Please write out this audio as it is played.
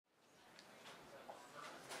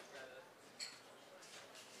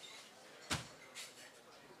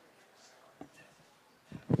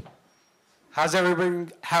How's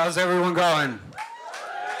everyone going?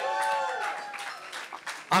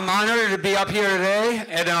 I'm honored to be up here today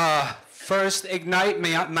at First Ignite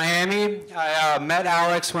Miami. I met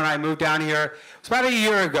Alex when I moved down here. It was about a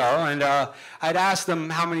year ago, and I'd asked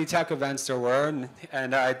him how many tech events there were,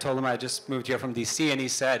 and I told him I just moved here from DC, and he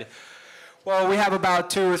said, well, we have about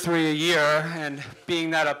 2 or 3 a year, and being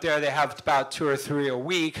that up there they have about 2 or 3 a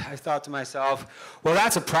week, I thought to myself, well,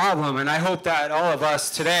 that's a problem, and I hope that all of us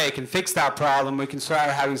today can fix that problem. We can start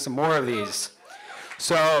having some more of these.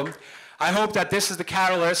 So I hope that this is the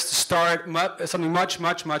catalyst to start something much,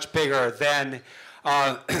 much, much bigger than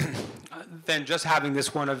just having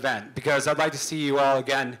this one event, because I'd like to see you all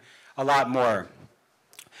again a lot more.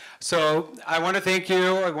 So I want to thank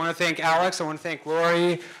you. I want to thank Alex. I want to thank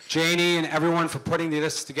Lori, Janie, and everyone for putting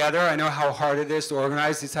this together. I know how hard it is to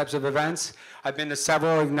organize these types of events. I've been to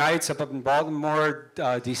several Ignites up in Baltimore,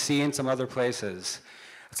 DC, and some other places.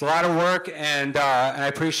 It's a lot of work, and I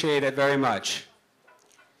appreciate it very much.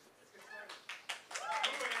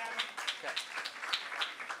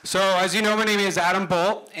 So as you know, my name is Adam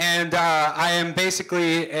Boalt, and I am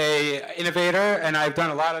basically an innovator, and I've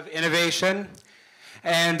done a lot of innovation.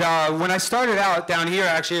 And when I started out down here,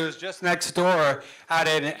 actually, it was just next door at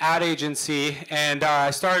an ad agency, and I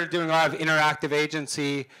started doing a lot of interactive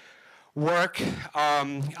agency work,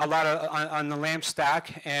 a lot on the LAMP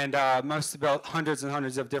stack, and must have built hundreds and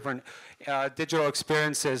hundreds of different digital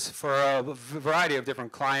experiences for a variety of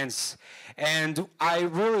different clients. And I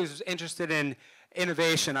really was interested in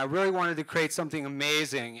innovation. I really wanted to create something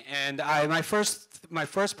amazing, and my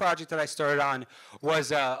first project that I started on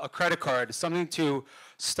was a credit card, something to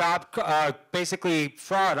stop basically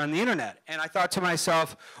fraud on the internet. And I thought to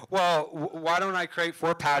myself, well, why don't I create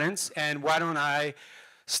 4 patents, and why don't I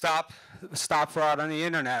stop fraud on the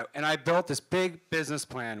internet? And I built this big business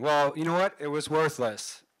plan. Well, you know what? It was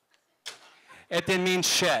worthless. It didn't mean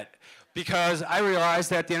shit. Because I realized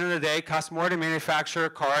that at the end of the day, it costs more to manufacture a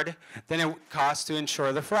card than it costs to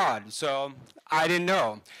insure the fraud. So I didn't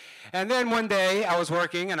know. And then one day I was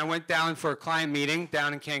working, and I went down for a client meeting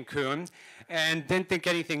down in Cancun, and didn't think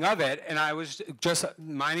anything of it. And I was just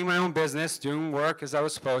minding my own business, doing work as I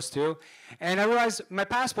was supposed to. And I realized my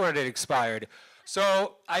passport had expired.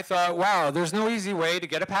 So I thought, wow, there's no easy way to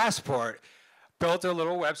get a passport. Built a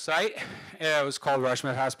little website. It was called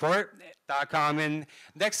RushMyPassport.com, and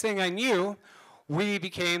next thing I knew, we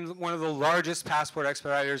became one of the largest passport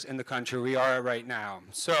expeditors in the country. We are right now.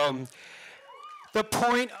 So the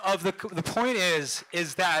point is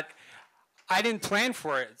that I didn't plan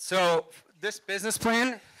for it. So this business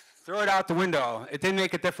plan, throw it out the window. It didn't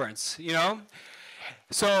make a difference, you know?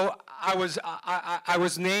 So I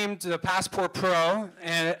was named the Passport Pro,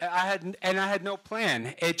 and I had no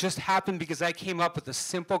plan. It just happened because I came up with a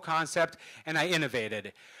simple concept and I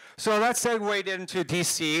innovated. So that segued into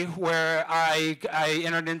DC, where I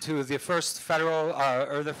entered into the first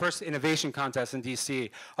the first innovation contest in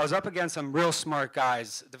DC. I was up against some real smart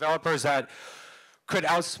guys, developers that could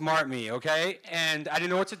outsmart me, okay? And I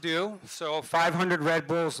didn't know what to do. So 500 Red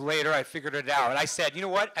Bulls later, I figured it out. And I said, you know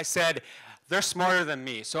what? I said, they're smarter than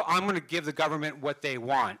me, so I'm going to give the government what they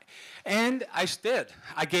want. And I did.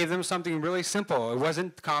 I gave them something really simple. It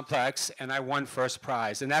wasn't complex, and I won first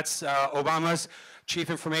prize. And that's Obama's chief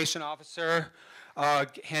information officer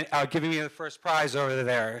giving me the first prize over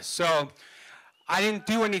there. So I didn't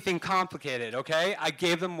do anything complicated, okay? I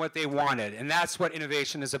gave them what they wanted, and that's what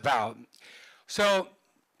innovation is about. So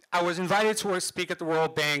I was invited to speak at the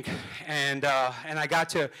World Bank, and I got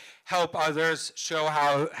to help others show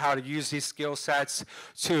how to use these skill sets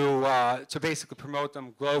to basically promote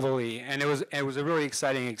them globally, and it was a really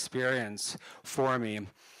exciting experience for me.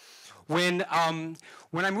 When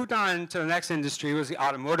I moved on to the next industry, it was the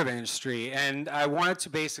automotive industry, and I wanted to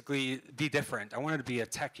basically be different. I wanted to be a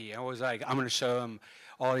techie. I was like, I'm going to show them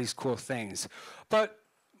all these cool things. But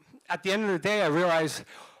at the end of the day, I realized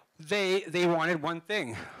they wanted one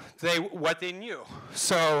thing, what they knew.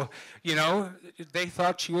 So, you know, they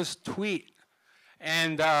thought she was Tweet,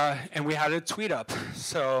 and we had a tweet up.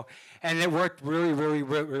 So, and it worked really, really,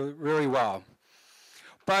 really, really well.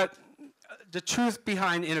 But the truth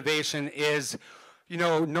behind innovation is, you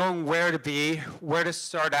know, knowing where to be, where to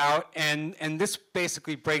start out, and this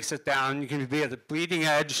basically breaks it down. You can be at the bleeding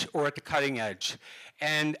edge or at the cutting edge.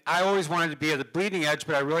 And I always wanted to be at the bleeding edge,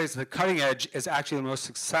 but I realized the cutting edge is actually the most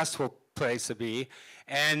successful place to be.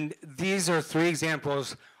 And these are 3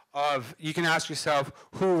 examples of, you can ask yourself,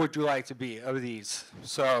 who would you like to be of these?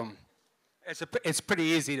 So it's pretty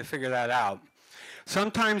easy to figure that out.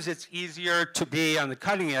 Sometimes it's easier to be on the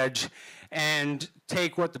cutting edge and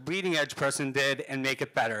take what the bleeding edge person did and make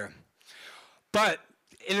it better. But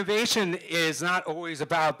innovation is not always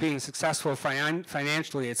about being successful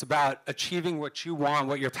financially. It's about achieving what you want,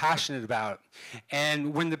 what you're passionate about.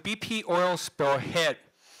 And when the BP oil spill hit,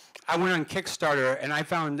 I went on Kickstarter and I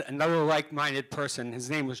found another like-minded person. His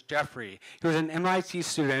name was Jeffrey. He was an MIT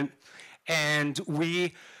student, and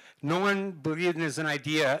no one believed in his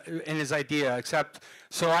idea except,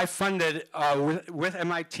 so I funded with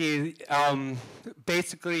MIT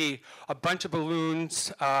basically a bunch of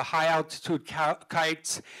balloons, high altitude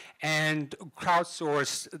kites, and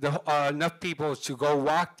crowdsourced enough people to go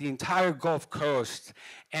walk the entire Gulf Coast.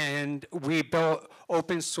 And we built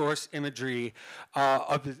open source imagery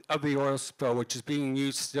of the oil spill, which is being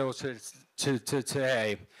used still to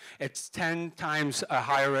today. It's 10 times a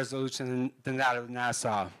higher resolution than that of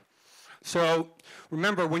NASA. So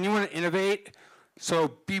remember, when you want to innovate,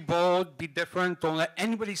 so be bold, be different, don't let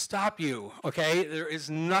anybody stop you, okay? There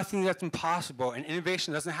is nothing that's impossible, and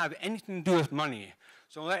innovation doesn't have anything to do with money.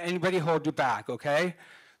 So don't let anybody hold you back, okay?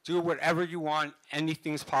 Do whatever you want,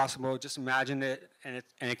 anything's possible, just imagine it, and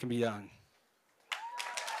it can be done.